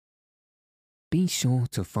Be sure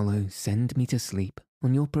to follow Send Me to Sleep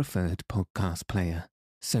on your preferred podcast player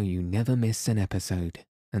so you never miss an episode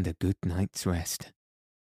and a good night's rest.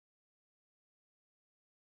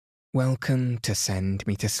 Welcome to Send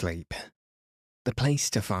Me to Sleep, the place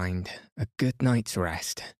to find a good night's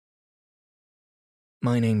rest.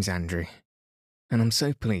 My name's Andrew, and I'm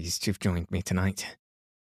so pleased you've joined me tonight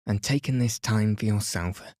and taken this time for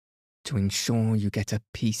yourself to ensure you get a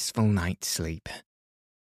peaceful night's sleep.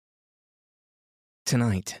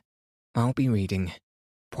 Tonight, I'll be reading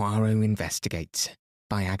Poirot Investigates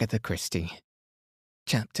by Agatha Christie,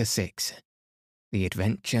 Chapter 6, The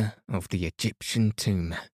Adventure of the Egyptian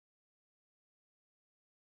Tomb.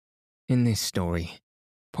 In this story,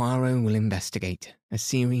 Poirot will investigate a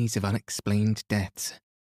series of unexplained deaths,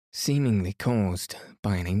 seemingly caused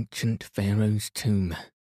by an ancient pharaoh's tomb.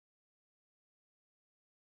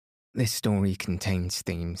 This story contains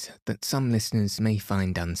themes that some listeners may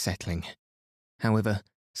find unsettling. However,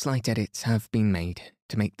 slight edits have been made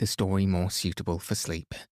to make the story more suitable for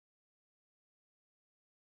sleep.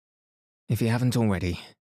 If you haven't already,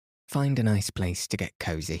 find a nice place to get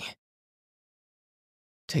cozy.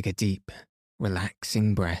 Take a deep,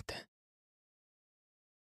 relaxing breath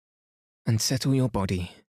and settle your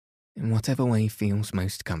body in whatever way feels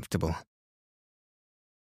most comfortable.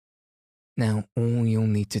 Now all you'll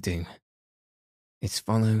need to do is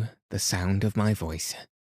follow the sound of my voice.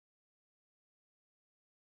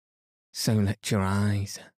 So let your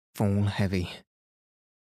eyes fall heavy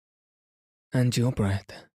and your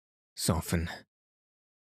breath soften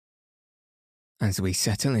as we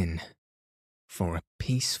settle in for a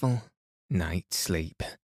peaceful night's sleep.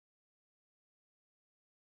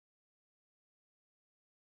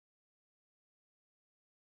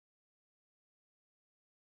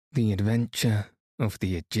 The Adventure of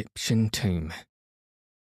the Egyptian Tomb.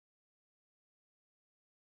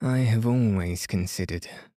 I have always considered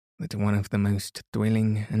that one of the most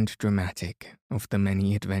thrilling and dramatic of the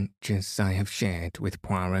many adventures I have shared with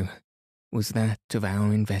Poirot was that of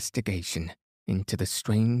our investigation into the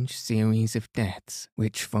strange series of deaths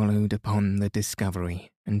which followed upon the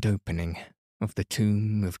discovery and opening of the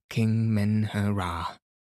tomb of King Men-Her-Ra.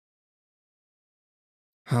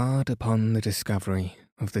 Hard upon the discovery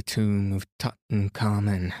of the tomb of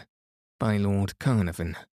Tutankhamen by Lord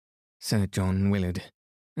Carnarvon, Sir John Willard,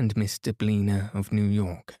 and Mr. Blener of New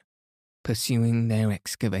York, pursuing their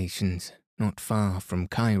excavations not far from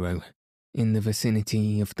Cairo, in the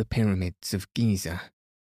vicinity of the pyramids of Giza,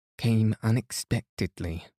 came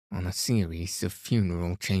unexpectedly on a series of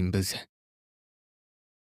funeral chambers.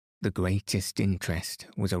 The greatest interest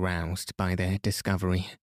was aroused by their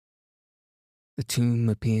discovery. The tomb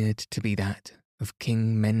appeared to be that of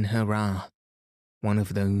King Men-Her-Ra, one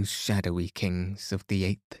of those shadowy kings of the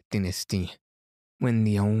 8th dynasty, when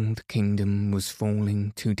the old kingdom was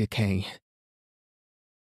falling to decay.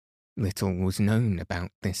 Little was known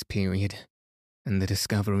about this period, and the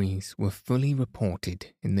discoveries were fully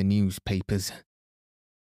reported in the newspapers.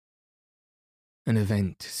 An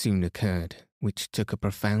event soon occurred which took a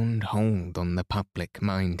profound hold on the public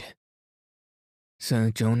mind.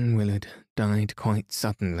 Sir John Willard died quite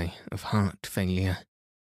suddenly of heart failure.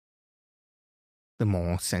 The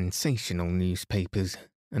more sensational newspapers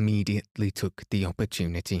immediately took the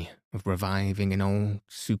opportunity of reviving an old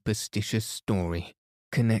superstitious story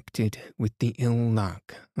connected with the ill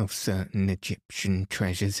luck of certain Egyptian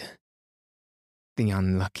treasures. The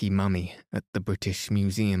unlucky mummy at the British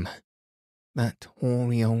Museum, that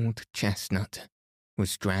hoary old chestnut,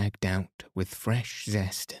 was dragged out with fresh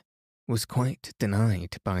zest, was quite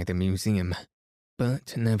denied by the museum,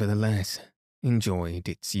 but nevertheless enjoyed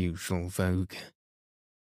its usual vogue.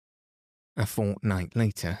 A fortnight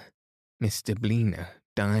later, Mr. Blener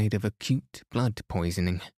died of acute blood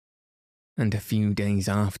poisoning, and a few days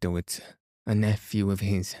afterwards, a nephew of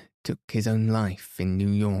his took his own life in New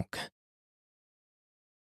York.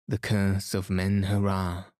 The curse of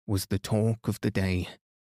Men-Her-Ra was the talk of the day,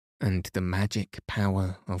 and the magic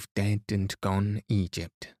power of dead and gone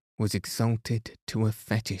Egypt was exalted to a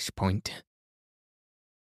fetish point.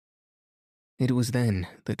 It was then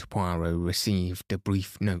that Poirot received a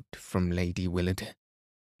brief note from Lady Willard,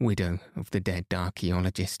 widow of the dead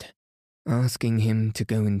archaeologist, asking him to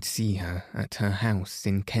go and see her at her house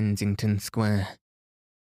in Kensington Square.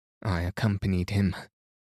 I accompanied him.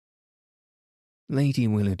 Lady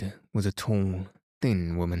Willard was a tall,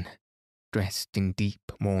 thin woman, dressed in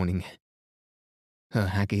deep mourning. Her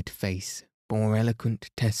haggard face bore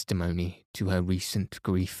eloquent testimony to her recent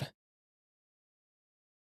grief.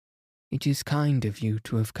 "It is kind of you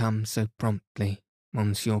to have come so promptly,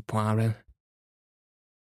 Monsieur Poirot."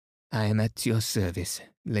 "I am at your service,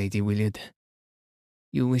 Lady Willard,"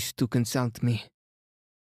 You wish to consult me?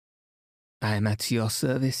 I am at your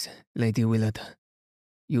service, Lady Willard.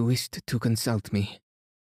 You wished to consult me.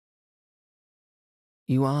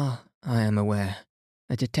 You are, I am aware,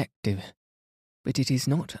 a detective, but it is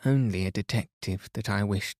not only a detective that I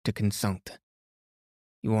wish to consult.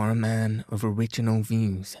 You are a man of original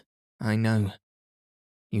views, I know.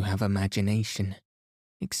 You have imagination,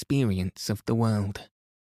 experience of the world.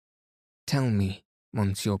 Tell me,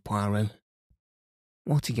 Monsieur Poirot,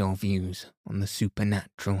 what are your views on the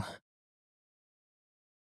supernatural?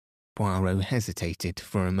 Poirot hesitated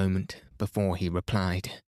for a moment before he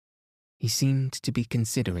replied. He seemed to be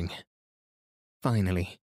considering.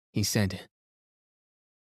 Finally, he said,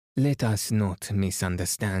 "Let us not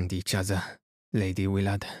misunderstand each other, Lady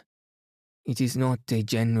Willard. It is not a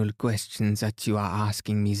general question that you are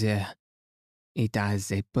asking me there. It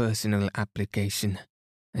has a personal application,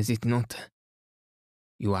 is it not?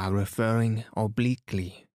 You are referring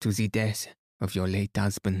obliquely to the death of your late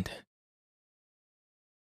husband."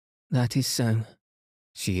 "That is so,"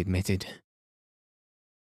 she admitted.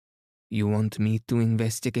 "You want me to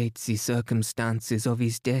investigate the circumstances of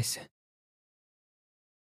his death?"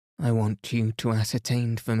 "I want you to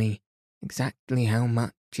ascertain for me exactly how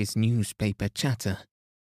much is newspaper chatter,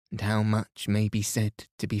 and how much may be said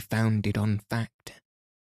to be founded on fact.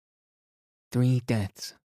 3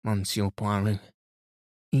 deaths, Monsieur Poirot,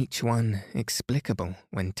 each one explicable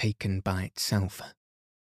when taken by itself,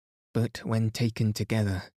 but when taken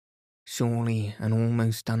together, surely an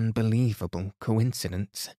almost unbelievable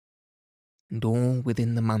coincidence, and all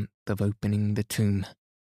within the month of opening the tomb.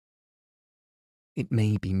 It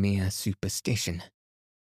may be mere superstition.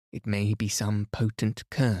 It may be some potent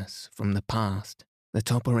curse from the past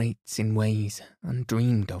that operates in ways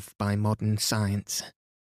undreamed of by modern science.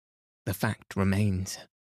 The fact remains.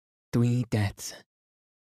 3 deaths.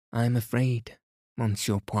 I am afraid,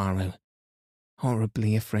 Monsieur Poirot,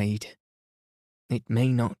 horribly afraid. It may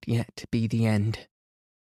not yet be the end."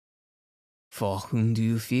 "For whom do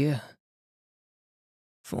you fear?"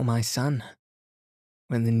 "For my son.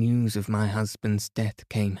 When the news of my husband's death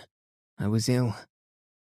came, I was ill.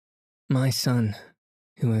 My son,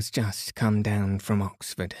 who has just come down from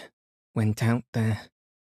Oxford, went out there.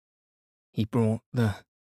 He brought the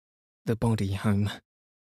body home,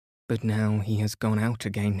 but now he has gone out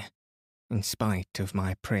again, in spite of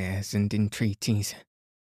my prayers and entreaties.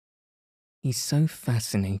 He's so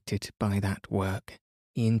fascinated by that work,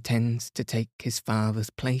 he intends to take his father's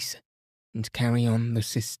place and carry on the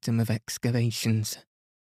system of excavations.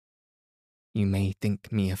 You may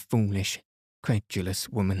think me a foolish, credulous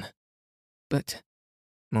woman, but,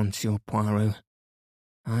 Monsieur Poirot,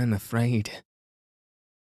 I'm afraid.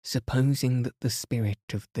 Supposing that the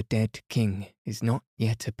spirit of the dead king is not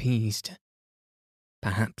yet appeased,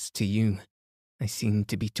 perhaps to you I seem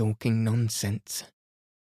to be talking nonsense."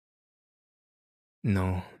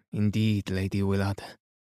 "No, indeed, Lady Willard,"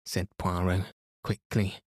 said Poirot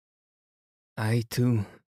quickly. "I, too,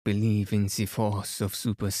 believe in the force of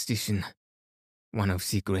superstition, one of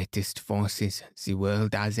the greatest forces the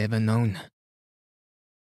world has ever known."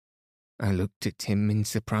 I looked at him in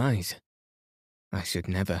surprise. I should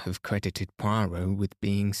never have credited Poirot with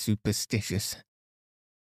being superstitious.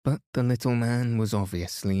 But the little man was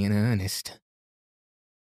obviously in earnest.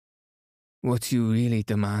 "What you really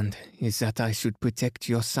demand is that I should protect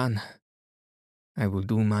your son. I will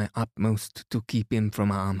do my utmost to keep him from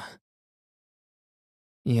harm."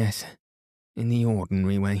 "Yes, in the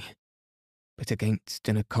ordinary way, but against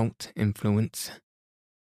an occult influence."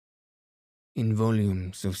 "In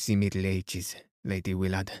volumes of the Middle Ages, Lady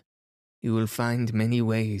Willard, you will find many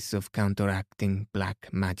ways of counteracting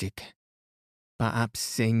black magic.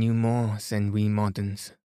 Perhaps they knew more than we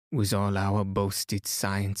moderns, with all our boasted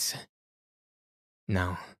science.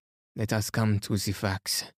 Now, let us come to the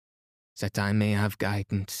facts, that I may have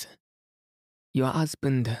guidance. Your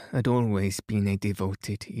husband had always been a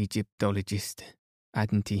devoted Egyptologist,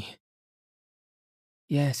 hadn't he?"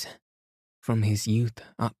 "Yes, from his youth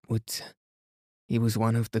upwards. He was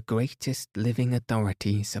one of the greatest living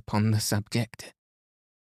authorities upon the subject."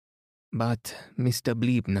 "But Mr.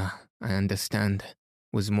 Bleebner, I understand,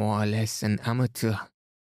 was more or less an amateur."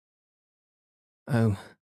 "Oh,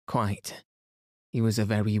 quite. He was a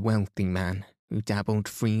very wealthy man who dabbled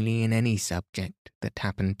freely in any subject that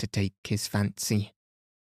happened to take his fancy.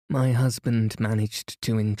 My husband managed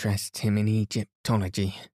to interest him in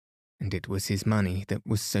Egyptology, and it was his money that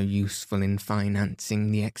was so useful in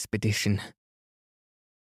financing the expedition."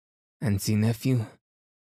 "And the nephew?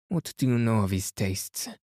 What do you know of his tastes?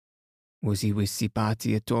 Was he with the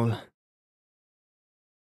party at all?"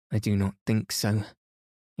 "I do not think so.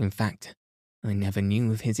 In fact, I never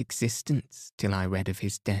knew of his existence till I read of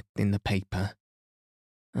his death in the paper.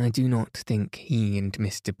 I do not think he and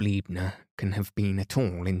Mr. Bleebner can have been at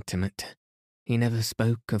all intimate. He never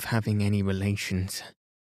spoke of having any relations.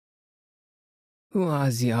 Who are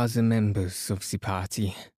the other members of the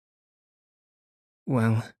party?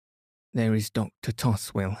 Well, there is Dr.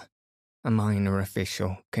 Toswell, a minor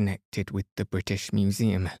official connected with the British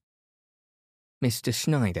Museum. Mr.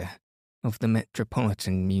 Schneider, of the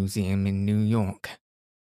Metropolitan Museum in New York.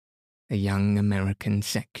 A young American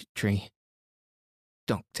secretary.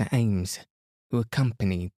 Dr. Ames, who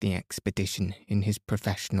accompanied the expedition in his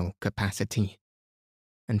professional capacity.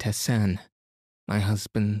 And Hassan, my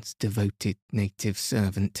husband's devoted native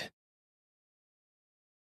servant.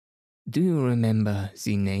 Do you remember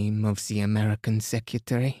the name of the American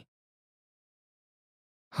secretary?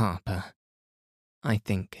 Harper, I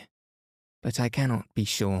think, but I cannot be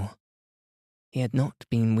sure. He had not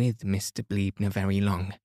been with Mr. Bleebner very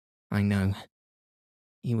long, I know.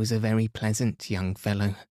 He was a very pleasant young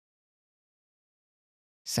fellow.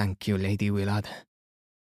 Thank you, Lady Willard.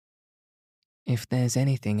 If there's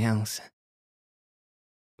anything else...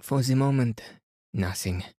 For the moment,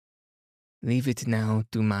 nothing. Leave it now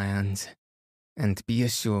to my hands, and be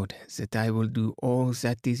assured that I will do all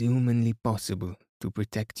that is humanly possible to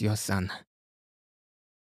protect your son.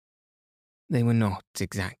 They were not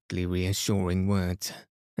exactly reassuring words,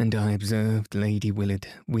 and I observed Lady Willard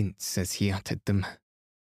wince as he uttered them.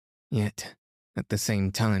 Yet, at the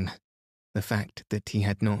same time, the fact that he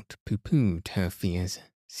had not pooh-poohed her fears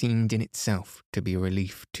seemed in itself to be a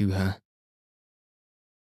relief to her.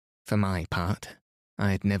 For my part,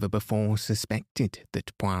 I had never before suspected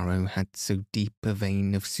that Poirot had so deep a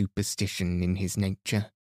vein of superstition in his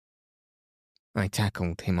nature. I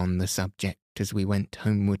tackled him on the subject as we went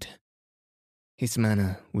homeward. His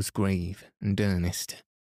manner was grave and earnest.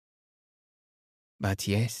 But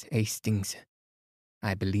yes, Hastings,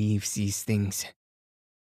 I believe these things.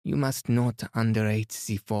 You must not underrate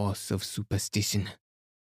the force of superstition.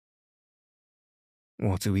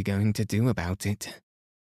 What are we going to do about it?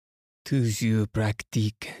 Toujours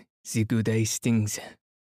pratique, the good Hastings.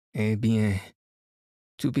 Eh bien,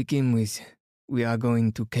 to begin with, we are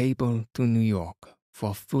going to cable to New York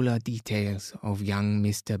for fuller details of young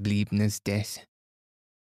Mr. Bleebner's death.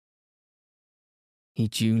 He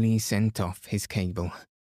duly sent off his cable.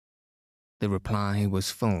 The reply was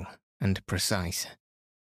full and precise.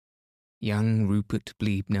 Young Rupert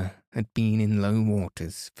Bleebner had been in low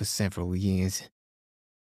waters for several years.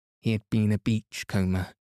 He had been a beachcomber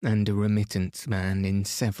and a remittance man in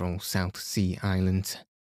several South Sea islands,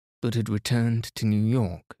 but had returned to New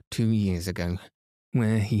York 2 years ago,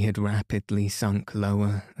 where he had rapidly sunk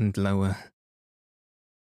lower and lower.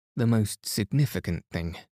 The most significant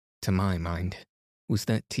thing, to my mind, was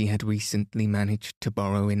that he had recently managed to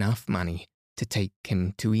borrow enough money to take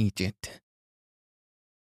him to Egypt.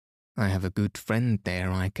 I have a good friend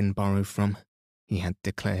there I can borrow from, he had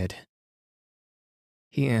declared.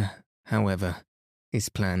 Here, however, his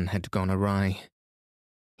plan had gone awry.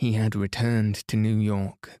 He had returned to New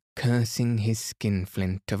York, cursing his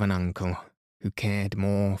skinflint of an uncle who cared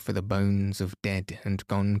more for the bones of dead and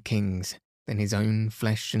gone kings than his own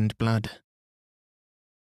flesh and blood.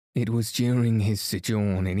 It was during his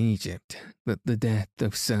sojourn in Egypt that the death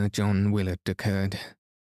of Sir John Willard occurred.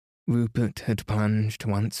 Rupert had plunged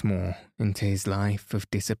once more into his life of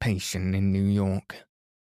dissipation in New York,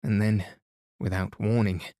 and then, without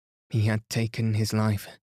warning, he had taken his life,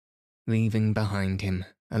 leaving behind him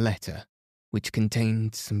a letter which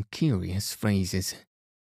contained some curious phrases.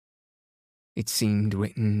 It seemed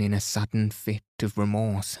written in a sudden fit of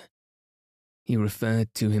remorse. He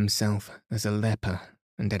referred to himself as a leper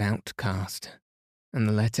and an outcast, and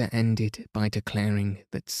the letter ended by declaring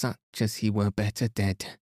that such as he were better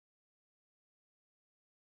dead.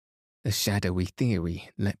 A shadowy theory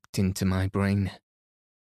leapt into my brain.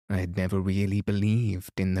 I had never really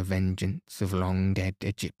believed in the vengeance of long-dead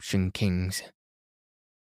Egyptian kings.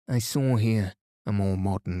 I saw here a more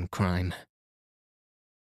modern crime.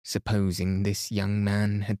 Supposing this young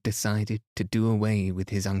man had decided to do away with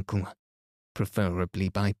his uncle, preferably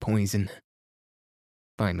by poison.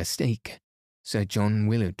 By mistake, Sir John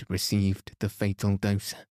Willard received the fatal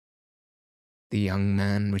dose. The young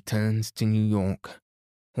man returns to New York,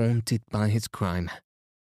 haunted by his crime.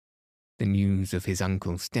 The news of his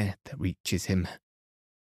uncle's death reaches him.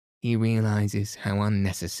 He realizes how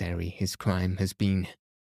unnecessary his crime has been,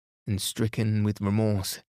 and stricken with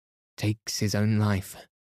remorse, takes his own life.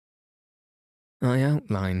 I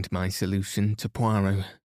outlined my solution to Poirot.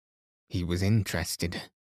 He was interested.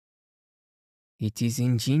 It is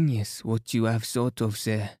ingenious what you have thought of,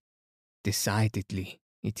 sir. Decidedly,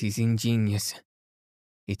 it is ingenious.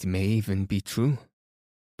 It may even be true,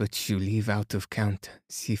 but you leave out of count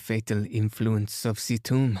the fatal influence of the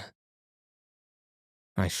tomb.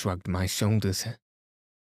 I shrugged my shoulders.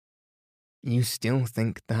 You still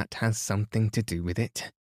think that has something to do with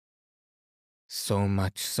it? So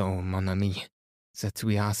much so, mon ami, that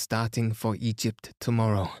we are starting for Egypt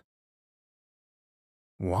tomorrow.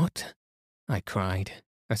 What? I cried,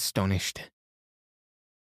 astonished.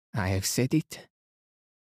 I have said it.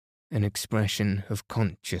 An expression of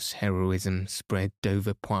conscious heroism spread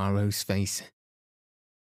over Poirot's face.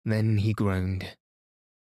 Then he groaned.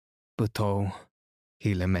 But oh,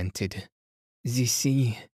 he lamented, the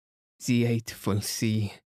sea, the hateful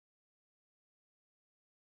sea.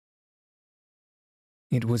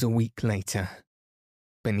 It was a week later.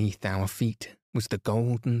 Beneath our feet was the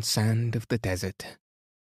golden sand of the desert.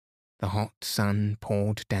 The hot sun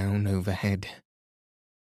poured down overhead.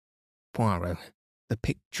 Poirot, the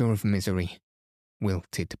picture of misery,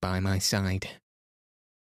 wilted by my side.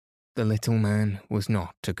 The little man was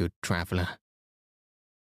not a good traveller.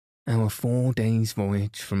 Our 4 days'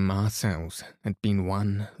 voyage from Marseilles had been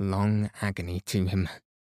one long agony to him.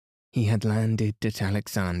 He had landed at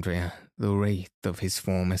Alexandria, the wraith of his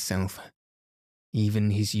former self.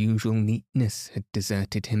 Even his usual neatness had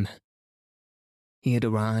deserted him. He had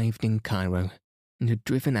arrived in Cairo and had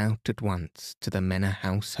driven out at once to the Mena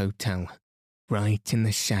House Hotel, right in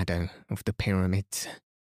the shadow of the pyramids.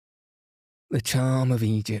 The charm of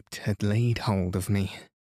Egypt had laid hold of me.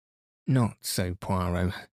 Not so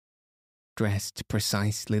Poirot. Dressed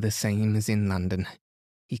precisely the same as in London,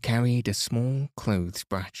 he carried a small clothes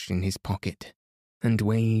brush in his pocket and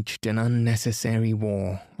waged an unnecessary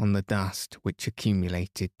war on the dust which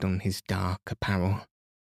accumulated on his dark apparel.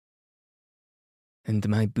 "And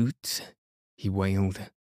my boots," he wailed.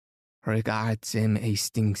 "Regard them,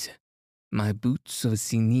 Hastings. My boots of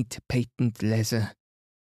the neat patent leather,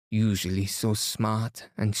 usually so smart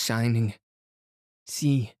and shining.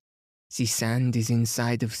 See, the sand is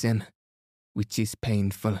inside of them, which is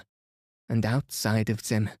painful, and outside of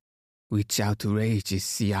them, which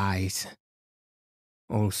outrages the eyes.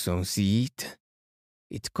 Also the heat.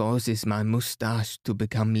 It causes my moustache to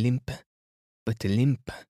become limp, but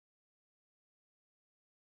limp."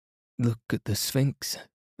 "Look at the Sphinx,"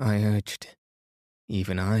 I urged.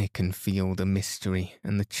 "Even I can feel the mystery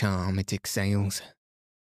and the charm it exhales."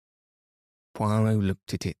 Poirot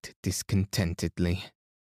looked at it discontentedly.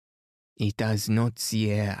 "It has not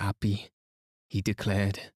the air happy," he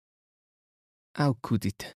declared. "How could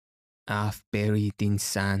it, half buried in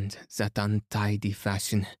sand, that untidy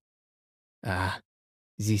fashion? Ah,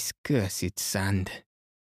 this cursed sand."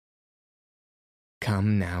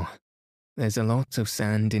 "Come now, there's a lot of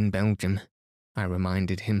sand in Belgium," I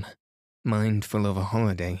reminded him, mindful of a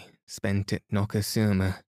holiday spent at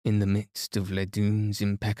Nocassurma in the midst of Les Dunes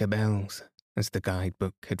Impeccables, as the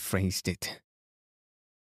guidebook had phrased it.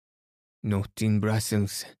 "Not in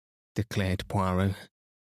Brussels," declared Poirot.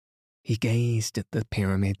 He gazed at the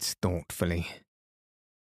pyramids thoughtfully.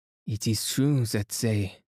 "It is true that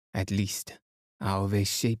they, at least, are of a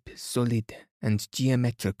shape solid and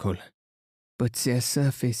geometrical, but their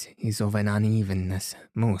surface is of an unevenness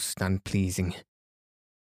most unpleasing.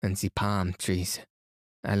 And the palm trees,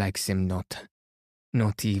 I like them not.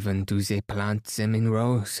 Not even do they plant them in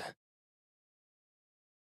rows."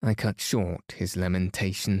 I cut short his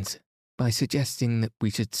lamentations by suggesting that we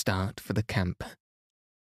should start for the camp.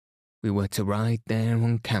 We were to ride there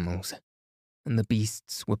on camels, and the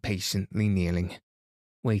beasts were patiently kneeling,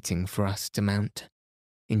 waiting for us to mount,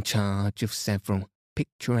 in charge of several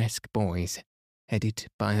picturesque boys headed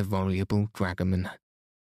by a voluble dragoman.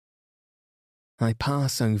 I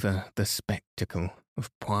pass over the spectacle of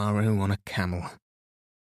Poirot on a camel.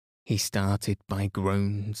 He started by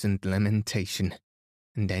groans and lamentation,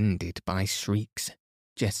 and ended by shrieks,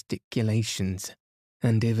 gesticulations,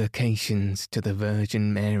 and evocations to the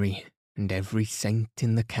Virgin Mary and every saint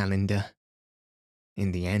in the calendar.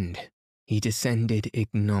 In the end, he descended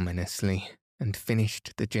ignominiously and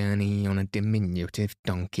finished the journey on a diminutive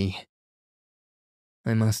donkey.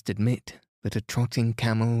 I must admit that a trotting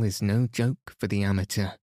camel is no joke for the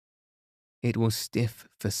amateur. It was stiff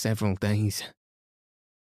for several days.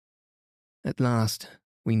 At last,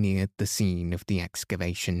 we neared the scene of the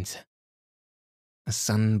excavations. A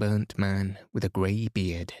sunburnt man with a grey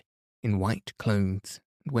beard, in white clothes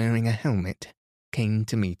and wearing a helmet, came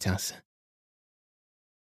to meet us.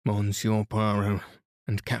 "Monsieur Poirot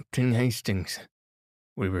and Captain Hastings,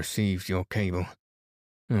 we received your cable.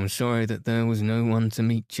 I'm sorry that there was no one to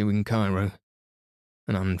meet you in Cairo.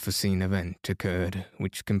 An unforeseen event occurred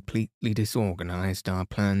which completely disorganized our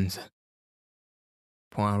plans.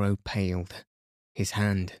 Poirot paled. His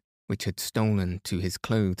hand, which had stolen to his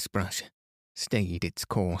clothes brush, stayed its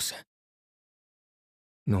course.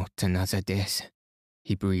 "Not another death,"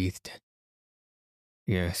 he breathed.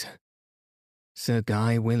 "Yes." "Sir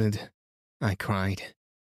Guy Willard," I cried.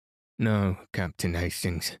 "No, Captain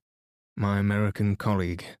Hastings. My American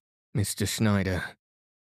colleague, Mr. Schneider."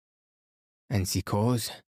 "And the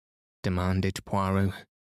cause?" demanded Poirot.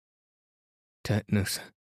 "Tetanus."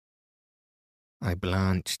 I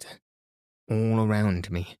blanched. All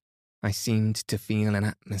around me, I seemed to feel an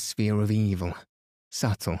atmosphere of evil,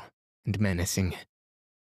 subtle and menacing.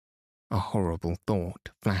 A horrible thought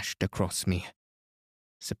flashed across me.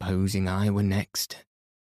 Supposing I were next?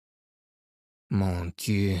 "Mon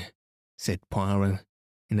Dieu," said Poirot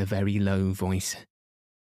in a very low voice.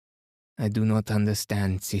 "I do not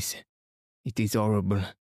understand this. It is horrible.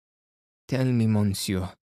 Tell me,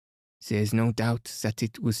 monsieur, there is no doubt that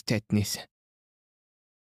it was tetanus."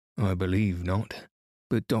 "I believe not,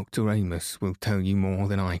 but Dr. Amos will tell you more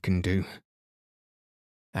than I can do."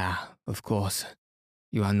 "Ah, of course.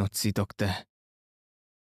 You are not the doctor."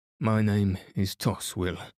 "My name is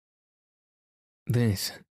Toswill."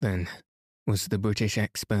 This, then, was the British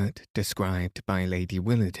expert described by Lady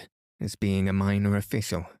Willard as being a minor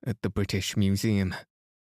official at the British Museum.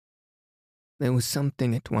 There was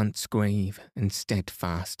something at once grave and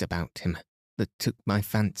steadfast about him that took my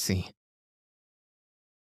fancy.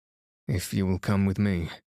 "If you will come with me,"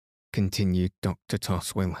 continued Dr.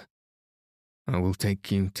 Toswill, "I will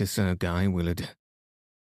take you to Sir Guy Willard.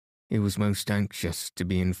 He was most anxious to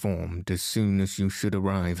be informed as soon as you should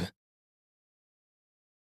arrive."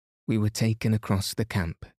 We were taken across the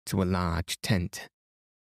camp to a large tent.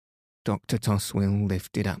 Dr. Toswill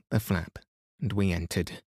lifted up the flap, and we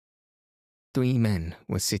entered. 3 men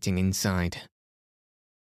were sitting inside.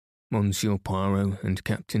 "Monsieur Poirot and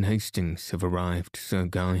Captain Hastings have arrived, Sir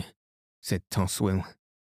Guy," said Toswill.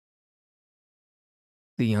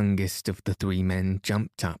 The youngest of the 3 men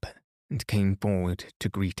jumped up and came forward to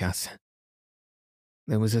greet us.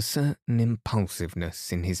 There was a certain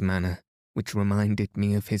impulsiveness in his manner which reminded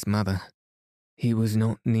me of his mother. He was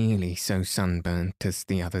not nearly so sunburnt as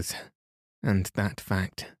the others, and that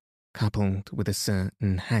fact, coupled with a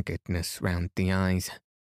certain haggardness round the eyes,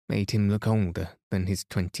 made him look older than his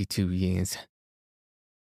 22 years.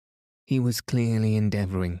 He was clearly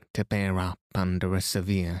endeavouring to bear up under a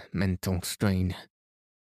severe mental strain.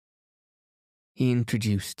 He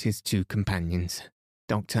introduced his 2 companions,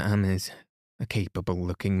 Dr. Ames, a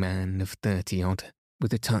capable-looking man of 30-odd,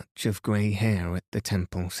 with a touch of grey hair at the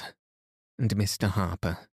temples, and Mr.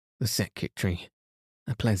 Harper, the secretary,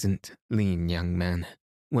 a pleasant, lean young man,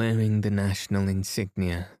 wearing the national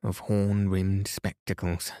insignia of horn-rimmed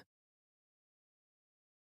spectacles.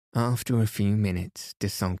 After a few minutes'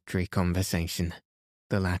 desultory conversation,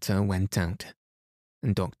 the latter went out,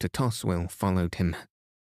 and Dr. Toswill followed him.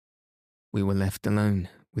 We were left alone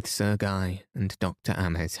with Sir Guy and Dr.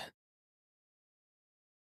 Ames.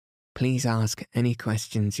 "Please ask any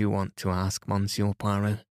questions you want to ask, Monsieur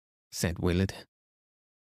Poirot," said Willard.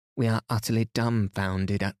 "We are utterly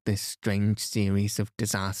dumbfounded at this strange series of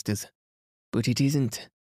disasters, but it isn't,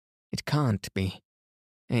 it can't be,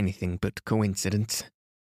 anything but coincidence."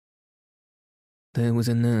 There was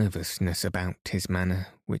a nervousness about his manner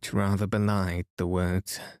which rather belied the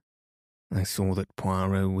words. I saw that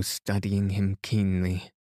Poirot was studying him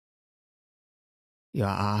keenly. "Your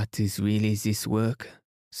art is really this work,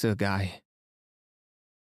 Sir Guy?"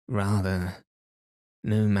 "Rather.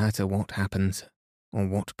 No matter what happens, or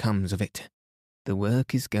what comes of it, the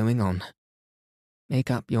work is going on. Make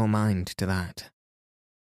up your mind to that."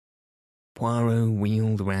 Poirot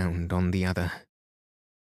wheeled round on the other.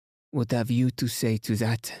 "What have you to say to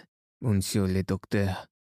that, Monsieur le Docteur?"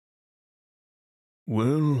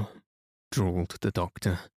 "Well," drawled the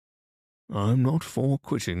doctor, "I'm not for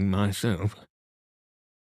quitting myself."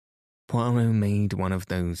 Poirot made one of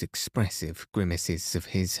those expressive grimaces of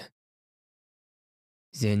his.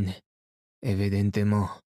 "Then,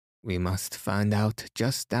 evidemment, we must find out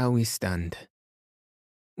just how we stand.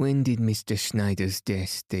 When did Mr. Schneider's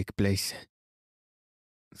death take place?"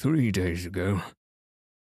 3 days ago."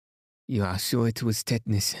 "You are sure it was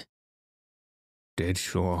tetanus?" "Dead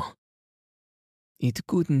sure." "It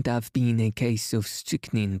couldn't have been a case of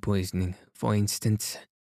strychnine poisoning, for instance?"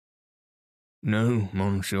 "No,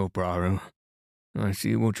 Monsieur Poirot. I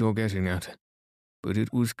see what you're getting at, but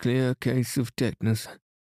it was clear case of tetanus."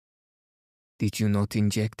 "Did you not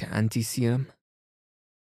inject anti-serum?"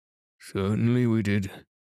 "Certainly we did,"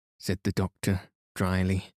 said the doctor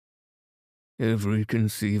dryly. "Every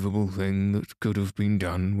conceivable thing that could have been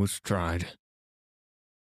done was tried."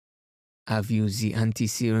 Have you the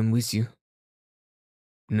anti-serum with you?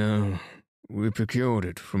 No, we procured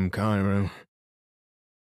it from Cairo.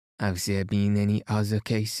 Have there been any other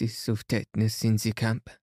cases of tetanus in the camp?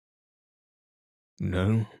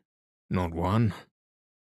 No, not one.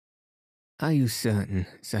 Are you certain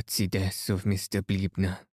that the death of Mr.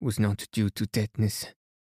 Bliebner was not due to tetanus?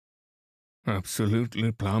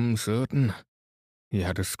 Absolutely plumb certain. He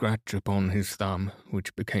had a scratch upon his thumb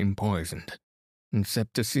which became poisoned, and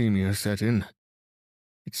septicemia set in.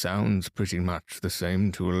 It sounds pretty much the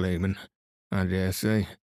same to a layman, I dare say,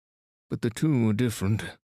 but the two are different.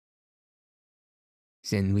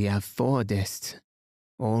 Then we have 4 deaths,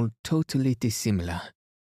 all totally dissimilar.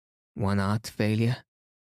 1 heart failure,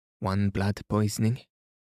 1 blood poisoning,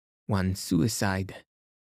 1 suicide,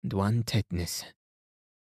 and 1 tetanus.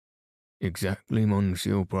 Exactly,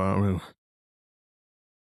 Monsieur Poirot.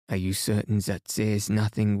 Are you certain that there is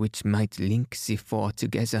nothing which might link the 4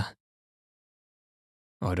 together?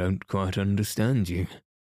 I don't quite understand you.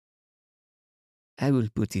 I will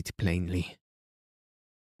put it plainly.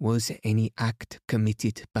 Was any act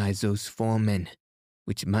committed by those 4 men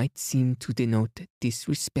which might seem to denote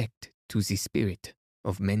disrespect to the spirit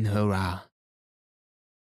of Men-Hora?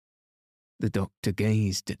 The doctor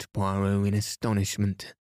gazed at Poirot in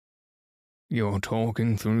astonishment. You're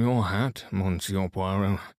talking through your hat, Monsieur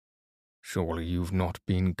Poirot. Surely you've not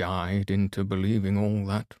been guyed into believing all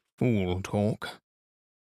that fool talk.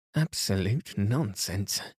 Absolute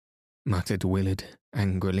nonsense, muttered Willard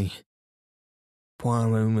angrily.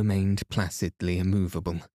 Poirot remained placidly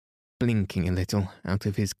immovable, blinking a little out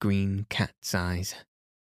of his green cat's eyes.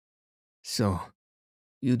 So,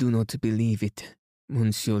 you do not believe it,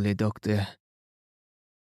 Monsieur le Docteur?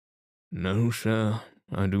 No, sir,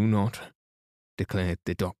 I do not, declared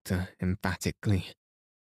the doctor emphatically.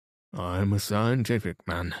 I am a scientific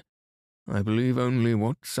man. I believe only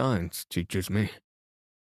what science teaches me.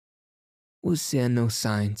 Was there no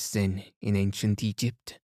science, then, in ancient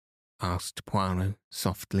Egypt? Asked Poirot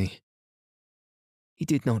softly. He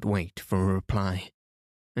did not wait for a reply,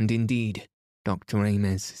 and indeed, Dr.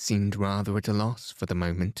 Ames seemed rather at a loss for the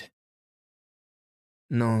moment.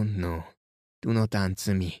 No, do not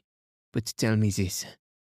answer me, but tell me this.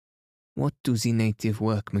 What do the native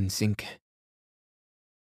workmen think?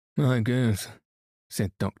 I guess,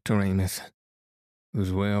 said Dr. Amos,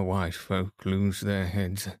 "'cause where white folk lose their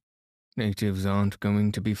heads, natives aren't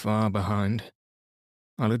going to be far behind.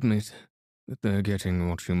 I'll admit that they're getting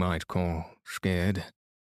what you might call scared,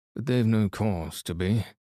 but they've no cause to be."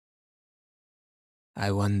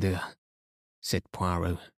 I wonder, said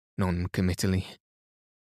Poirot non-committally.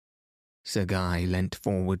 Sir Guy leant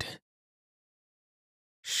forward.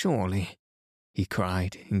 Surely, he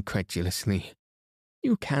cried incredulously,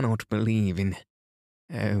 you cannot believe in...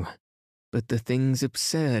 Oh, but the thing's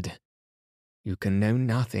absurd. You can know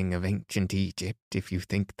nothing of ancient Egypt if you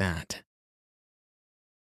think that.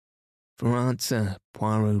 For answer,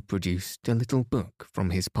 Poirot produced a little book from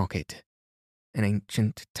his pocket, an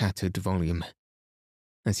ancient tattered volume.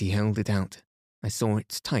 As he held it out, I saw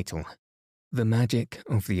its title, The Magic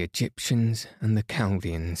of the Egyptians and the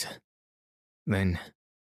Chaldeans. Then,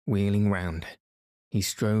 wheeling round, he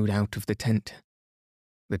strode out of the tent.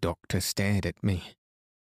 The doctor stared at me.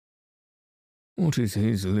 What is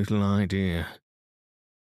his little idea?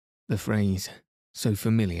 The phrase, so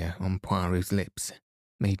familiar on Poirot's lips,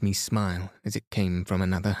 made me smile as it came from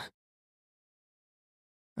another.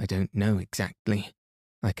 I don't know exactly,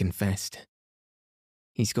 I confessed.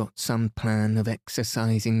 He's got some plan of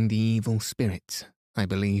exorcising the evil spirits, I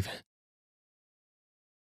believe.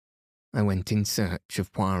 I went in search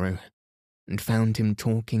of Poirot, and found him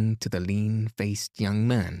talking to the lean-faced young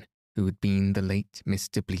man who had been the late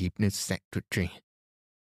Mr. Bliebner's secretary.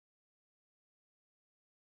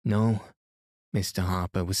 No, Mr.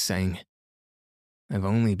 Harper was saying. I've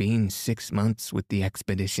only been 6 months with the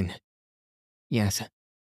expedition. Yes,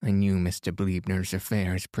 I knew Mr. Bliebner's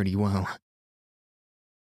affairs pretty well.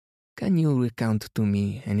 Can you recount to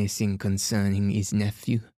me anything concerning his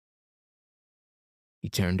nephew? He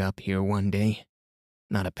turned up here one day.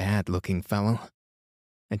 Not a bad-looking fellow.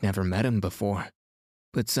 I'd never met him before,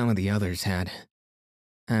 but some of the others had.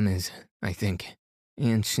 Ames, I think,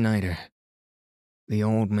 and Schneider. The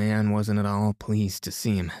old man wasn't at all pleased to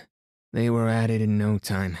see him. They were at it in no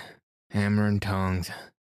time, hammer and tongs.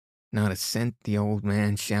 Not a cent, the old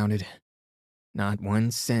man shouted. Not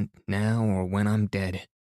 1 cent now or when I'm dead.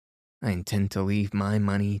 I intend to leave my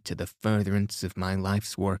money to the furtherance of my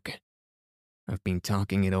life's work. I've been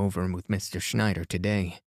talking it over with Mr. Schneider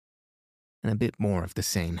today. And a bit more of the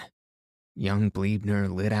same. Young Bliebner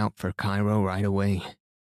lit out for Cairo right away.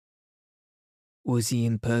 Was he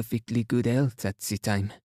in perfectly good health at the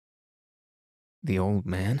time? The old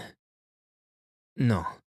man? No,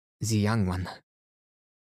 the young one.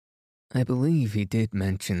 I believe he did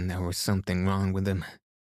mention there was something wrong with him,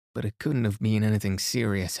 but it couldn't have been anything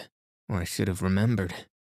serious, or I should have remembered.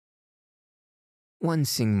 One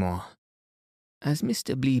thing more. Has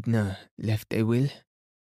Mr. Bleebner left a will?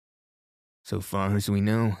 So far as we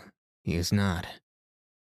know, he is not.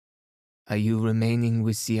 Are you remaining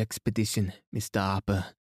with the expedition, Mr. Harper?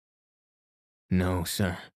 No,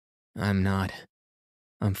 sir, I'm not.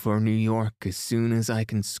 I'm for New York as soon as I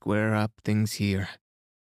can square up things here.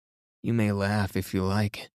 You may laugh if you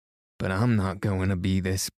like, but I'm not going to be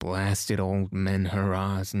this blasted old Men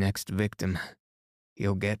Hurrah's next victim.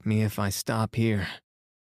 He'll get me if I stop here.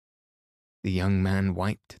 The young man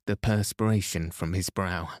wiped the perspiration from his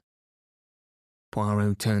brow.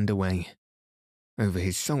 Poirot turned away. Over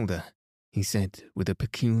his shoulder, he said with a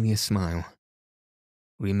peculiar smile,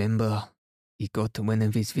 Remember, he got one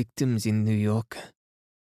of his victims in New York.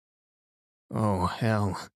 Oh,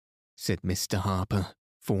 hell, said Mr. Harper,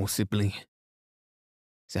 forcibly.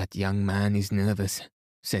 That young man is nervous,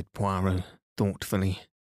 said Poirot, thoughtfully.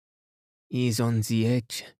 He is on the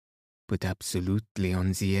edge, but absolutely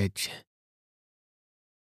on the edge.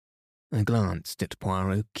 I glanced at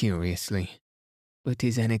Poirot curiously, but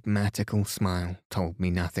his enigmatical smile told me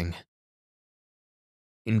nothing.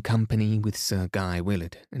 In company with Sir Guy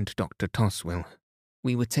Willard and Dr. Toswell,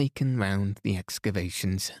 we were taken round the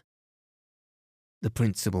excavations. The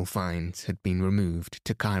principal finds had been removed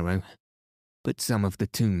to Cairo, but some of the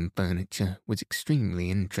tomb furniture was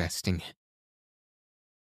extremely interesting.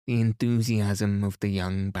 The enthusiasm of the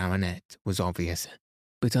young baronet was obvious,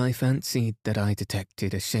 but I fancied that I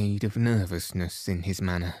detected a shade of nervousness in his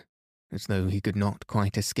manner, as though he could not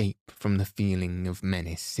quite escape from the feeling of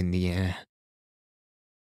menace in the air.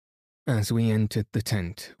 As we entered the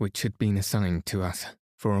tent which had been assigned to us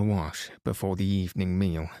for a wash before the evening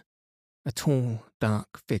meal, a tall,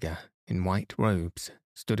 dark figure in white robes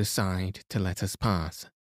stood aside to let us pass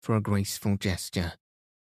for a graceful gesture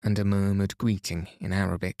and a murmured greeting in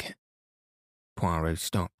Arabic. Poirot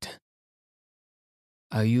stopped.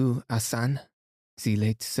 Are you Hassan, the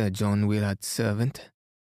late Sir John Willard's servant?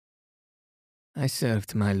 I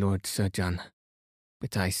served my lord Sir John,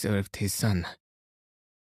 but I served his son.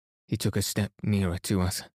 He took a step nearer to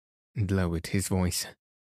us and lowered his voice.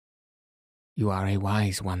 You are a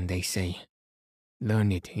wise one, they say,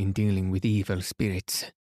 learned in dealing with evil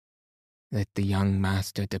spirits. Let the young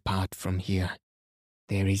master depart from here.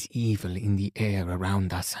 There is evil in the air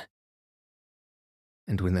around us.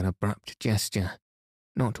 And with an abrupt gesture,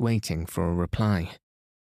 not waiting for a reply,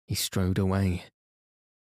 he strode away.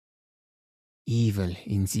 Evil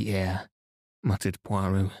in the air, muttered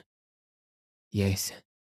Poirot. Yes,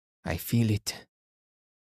 I feel it.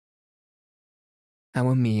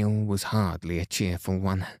 Our meal was hardly a cheerful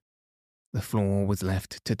one. The floor was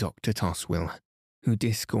left to Dr. Toswell, who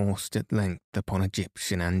discoursed at length upon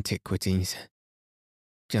Egyptian antiquities.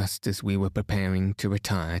 Just as we were preparing to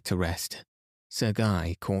retire to rest, Sir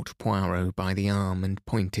Guy caught Poirot by the arm and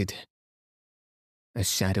pointed. A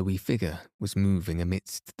shadowy figure was moving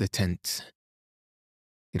amidst the tents.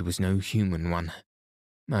 It was no human one.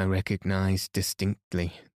 I recognised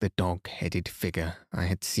distinctly the dog-headed figure I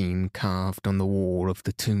had seen carved on the wall of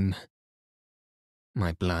the tomb.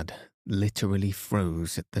 My blood literally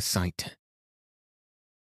froze at the sight.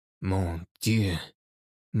 Mon Dieu,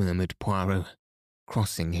 murmured Poirot,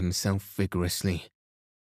 crossing himself vigorously.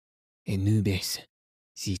 Anubis,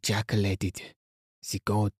 the jackal-headed, the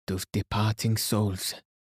god of departing souls.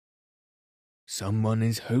 Someone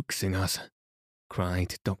is hoaxing us,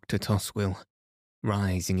 cried Dr. Toswell,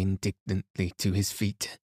 rising indignantly to his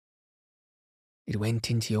feet. It went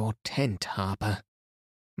into your tent, Harper,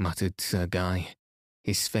 muttered Sir Guy,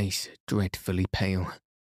 his face dreadfully pale.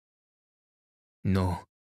 No,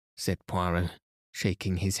 said Poirot,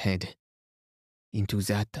 shaking his head. Into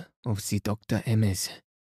that of the Dr. Emmes.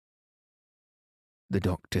 The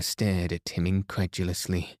doctor stared at him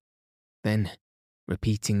incredulously. Then,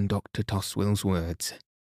 repeating Dr. Toswell's words,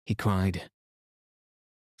 he cried,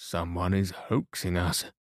 Someone is hoaxing us.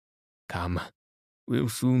 Come, we'll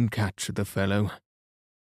soon catch the fellow.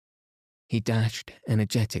 He dashed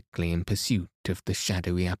energetically in pursuit of the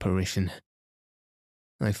shadowy apparition.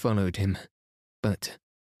 I followed him, but,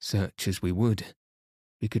 search as we would,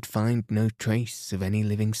 we could find no trace of any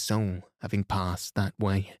living soul having passed that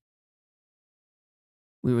way.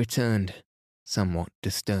 We returned, somewhat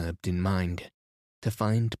disturbed in mind, to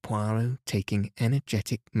find Poirot taking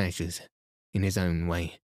energetic measures, in his own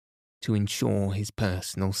way, to ensure his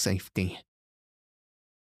personal safety.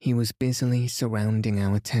 He was busily surrounding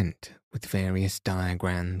our tent with various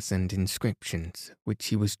diagrams and inscriptions which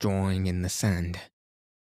he was drawing in the sand.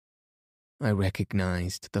 I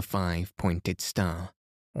recognized the 5-pointed star,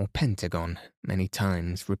 or pentagon, many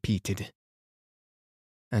times repeated.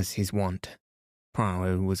 As his wont,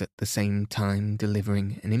 Poirot was at the same time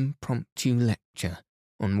delivering an impromptu lecture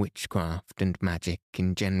on witchcraft and magic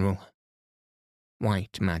in general.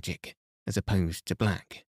 White magic, as opposed to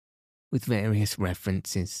black, with various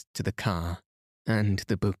references to the car and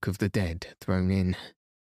the Book of the Dead thrown in.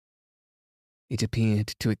 It appeared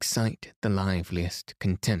to excite the liveliest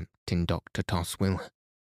contempt in Dr. Toswill,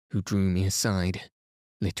 who drew me aside,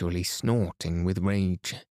 literally snorting with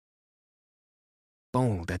rage.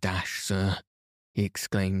 "Balderdash, sir," he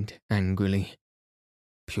exclaimed angrily.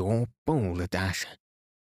 "Pure balderdash.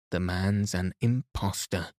 The man's an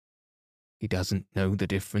impostor. He doesn't know the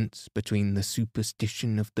difference between the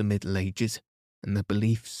superstition of the Middle Ages and the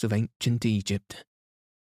beliefs of ancient Egypt.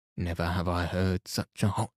 Never have I heard such a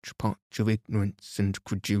hodgepodge of ignorance and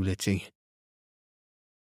credulity."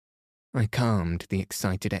 I calmed the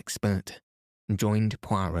excited expert and joined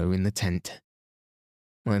Poirot in the tent.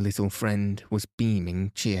 My little friend was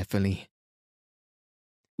beaming cheerfully.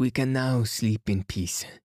 "We can now sleep in peace,"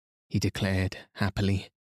 he declared happily,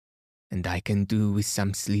 "and I can do with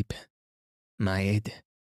some sleep. My head,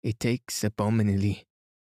 it aches abominably.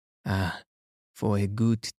 Ah, for a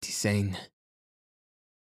good tisane."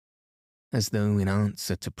 As though in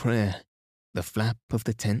answer to prayer, the flap of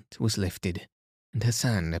the tent was lifted, and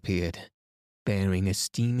Hassan appeared, bearing a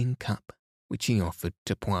steaming cup which he offered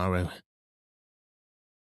to Poirot.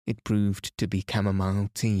 It proved to be chamomile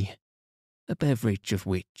tea, a beverage of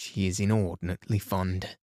which he is inordinately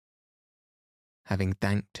fond. Having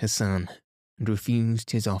thanked Hassan and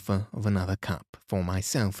refused his offer of another cup for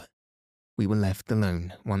myself, we were left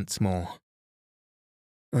alone once more.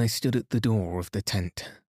 I stood at the door of the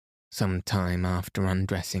tent, some time after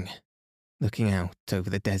undressing, looking out over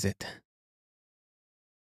the desert.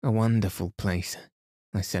 "A wonderful place,"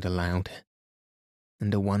 I said aloud,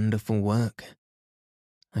 "and a wonderful work.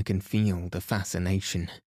 I can feel the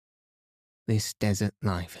fascination. This desert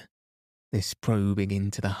life, this probing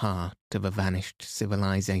into the heart of a vanished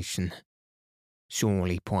civilization.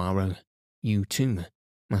 Surely, Poirot, you too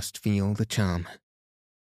must feel the charm."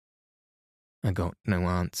 I got no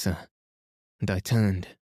answer, and I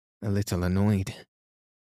turned, a little annoyed.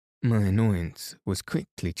 My annoyance was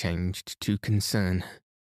quickly changed to concern.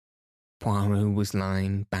 Poirot was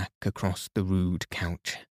lying back across the rude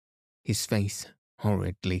couch, his face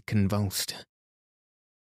horridly convulsed.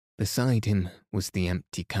 Beside him was the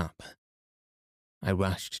empty cup. I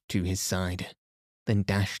rushed to his side, then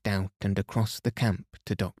dashed out and across the camp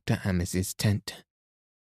to Dr. Ames's tent.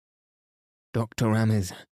 "Dr.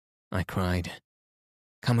 Ames," I cried,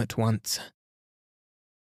 "come at once."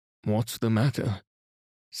 "What's the matter?"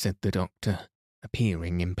 said the doctor,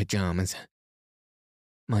 appearing in pyjamas.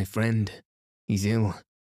 "My friend, he's ill,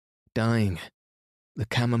 dying. The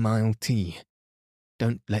chamomile tea.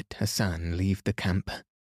 Don't let Hassan leave the camp."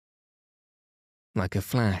 Like a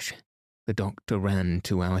flash, the doctor ran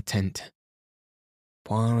to our tent.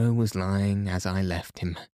 Poirot was lying as I left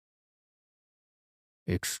him.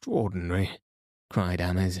 "Extraordinary," cried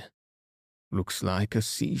Ames. "Looks like a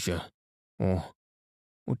seizure. Or,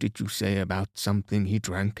 what did you say about something he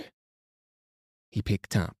drank?" He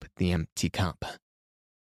picked up the empty cup.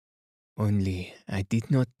 "Only I did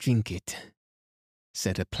not drink it,"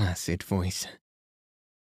 said a placid voice.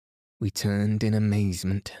 We turned in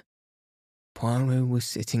amazement. Poirot was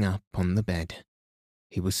sitting up on the bed.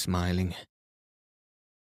 He was smiling.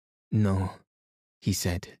 "No," he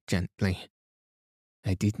said gently.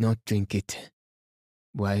 "I did not drink it.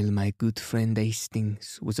 While my good friend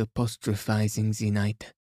Hastings was apostrophizing the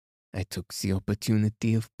night, I took the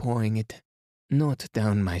opportunity of pouring it, not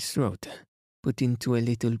down my throat, but into a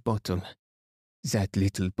little bottle. That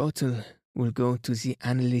little bottle will go to the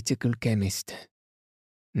analytical chemist.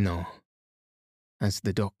 No." As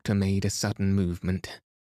the doctor made a sudden movement.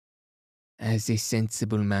 "As a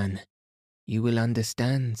sensible man, you will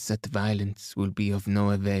understand that violence will be of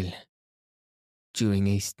no avail. During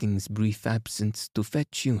Hastings' brief absence to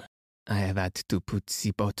fetch you, I have had to put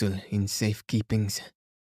the bottle in safekeepings.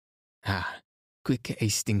 Ah, quick,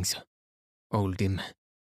 Hastings, hold him."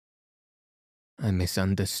 I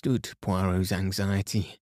misunderstood Poirot's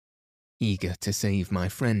anxiety. Eager to save my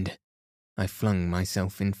friend, I flung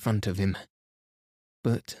myself in front of him.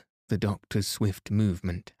 But the doctor's swift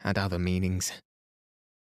movement had other meanings.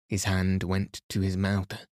 His hand went to his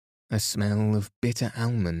mouth. A smell of bitter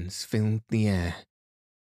almonds filled the air,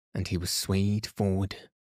 and he was swayed forward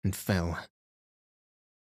and fell.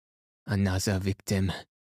 Another victim,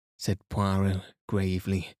 said Poirot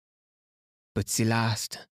gravely. But the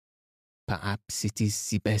last. Perhaps it is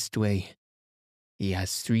the best way. He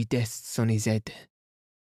has 3 deaths on his head.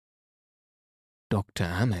 Dr.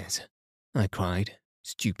 Ames, I cried,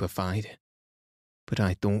 stupefied. But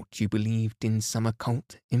I thought you believed in some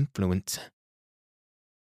occult influence.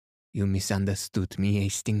 You misunderstood me,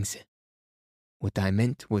 Hastings. What I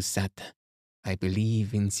meant was that I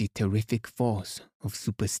believe in the terrific force of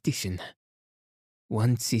superstition.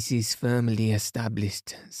 Once it is firmly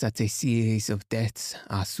established that a series of deaths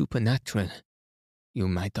are supernatural, you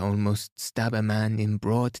might almost stab a man in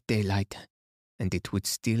broad daylight, and it would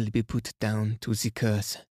still be put down to the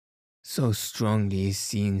curse. So strongly is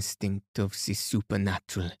the instinct of the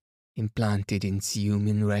supernatural implanted in the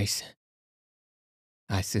human race.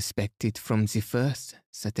 I suspected from the first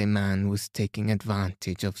that a man was taking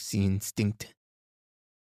advantage of the instinct.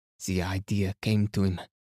 The idea came to him,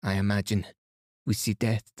 I imagine, with the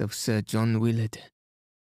death of Sir John Willard.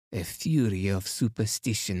 A fury of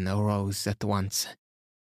superstition arose at once.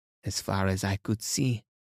 As far as I could see,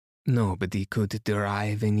 nobody could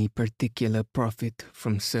derive any particular profit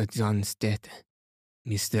from Sir John's death.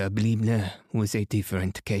 Mr. Bleebner was a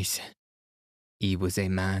different case. He was a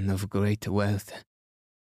man of great wealth.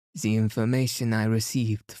 The information I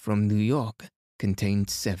received from New York contained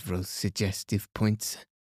several suggestive points.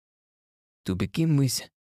 To begin with,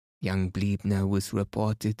 young Bleebner was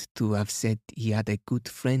reported to have said he had a good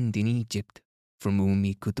friend in Egypt from whom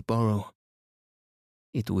he could borrow.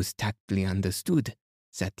 It was tactfully understood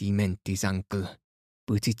that he meant his uncle,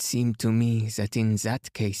 but it seemed to me that in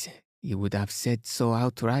that case he would have said so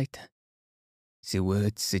outright. The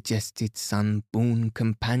words suggested some boon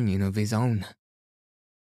companion of his own.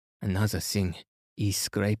 Another thing, he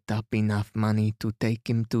scraped up enough money to take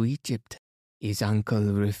him to Egypt. His uncle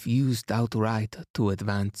refused outright to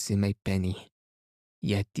advance him a penny,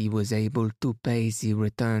 yet he was able to pay the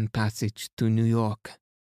return passage to New York.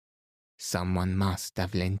 Someone must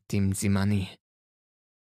have lent him the money.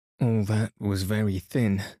 All that was very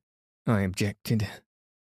thin, I objected.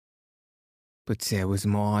 But there was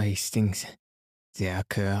more, Hastings. There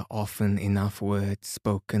occur often enough words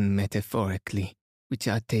spoken metaphorically, which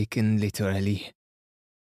are taken literally.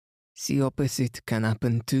 The opposite can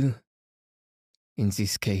happen too. In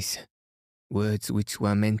this case, words which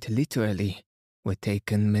were meant literally were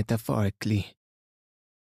taken metaphorically.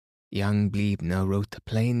 Young Bleebner wrote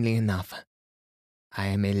plainly enough, I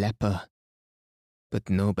am a leper. But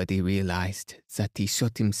nobody realized that he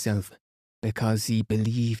shot himself because he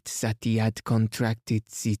believed that he had contracted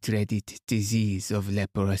the dreaded disease of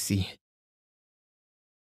leprosy.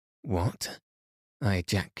 What? I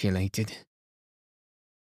ejaculated.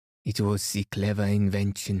 It was the clever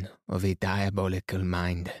invention of a diabolical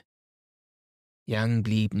mind. Young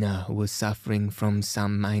Bleebner was suffering from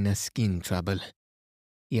some minor skin trouble.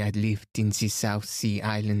 He had lived in the South Sea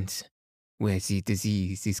Islands, where the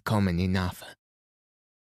disease is common enough.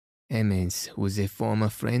 Ames was a former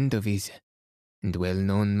friend of his, and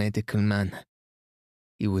well-known medical man.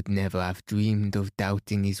 He would never have dreamed of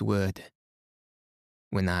doubting his word.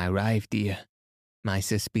 When I arrived here, my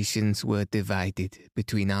suspicions were divided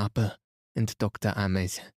between Harper and Dr.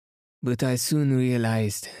 Ames, but I soon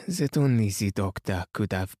realized that only the doctor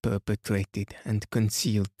could have perpetrated and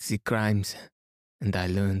concealed the crimes, and I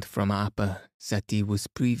learned from Harper that he was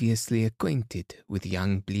previously acquainted with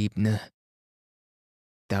young Bleebner.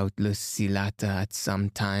 Doubtless the latter at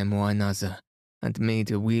some time or another had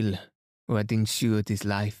made a will or had insured his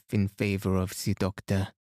life in favor of the doctor.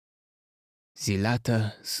 The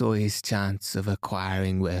latter saw his chance of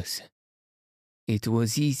acquiring wealth. It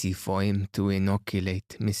was easy for him to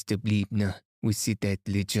inoculate Mr. Bleebner with the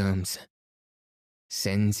deadly germs.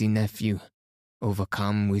 Then the nephew,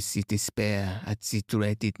 overcome with the despair at the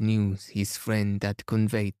dreaded news his friend had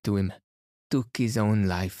conveyed to him, took his own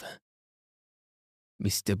life.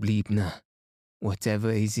 Mr. Bleebner,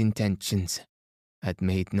 whatever his intentions, had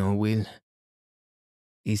made no will.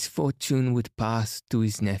 His fortune would pass to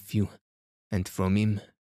his nephew, and from him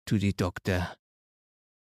to the doctor.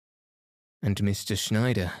 And Mr.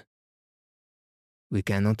 Schneider? We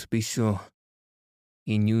cannot be sure.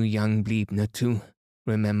 He knew young Bleebner too,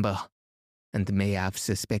 remember, and may have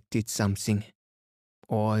suspected something.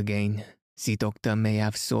 Or again, the doctor may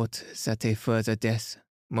have thought that a further death,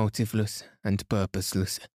 motiveless and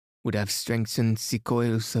purposeless, would have strengthened the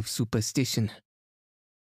coils of superstition.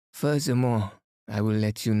 Furthermore, I will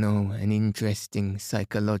let you know an interesting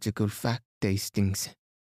psychological fact, Hastings.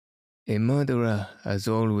 A murderer has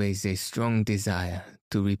always a strong desire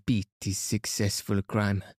to repeat his successful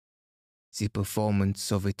crime. The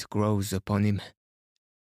performance of it grows upon him.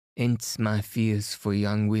 Hence my fears for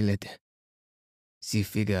young Willard. The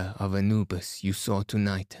figure of Anubis you saw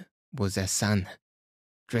tonight was a son,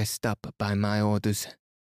 dressed up by my orders.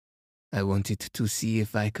 I wanted to see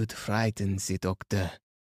if I could frighten the doctor,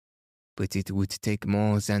 but it would take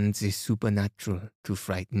more than the supernatural to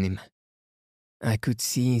frighten him. I could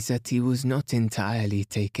see that he was not entirely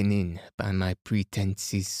taken in by my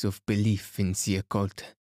pretenses of belief in the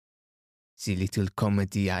occult. The little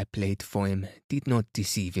comedy I played for him did not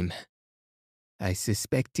deceive him. I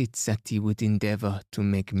suspected that he would endeavour to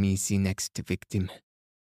make me the next victim.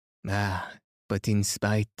 But in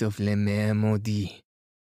spite of le mer maudit,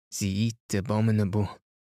 the heat abominable,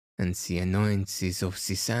 and the annoyances of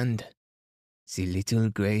the sand, the little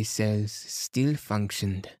grey cells still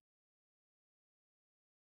functioned.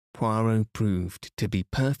 Poirot proved to be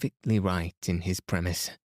perfectly right in his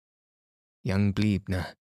premise. Young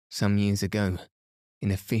Bleebner, some years ago,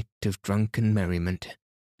 in a fit of drunken merriment,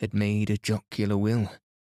 had made a jocular will,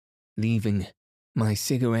 leaving my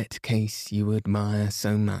cigarette case you admire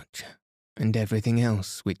so much, and everything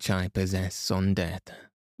else which I possess on death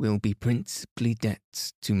will be principally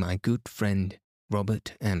debts to my good friend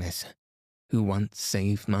Robert Emmis, who once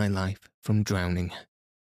saved my life from drowning.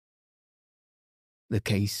 The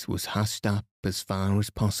case was hushed up as far as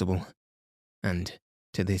possible, and,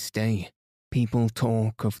 to this day, people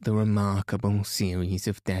talk of the remarkable series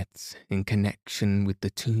of deaths in connection with the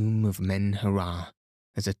tomb of Men-Hara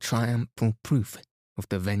as a triumphal proof of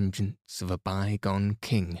the vengeance of a bygone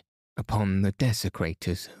king upon the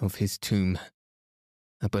desecrators of his tomb,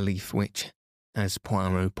 a belief which, as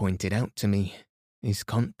Poirot pointed out to me, is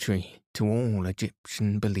contrary to all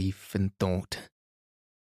Egyptian belief and thought.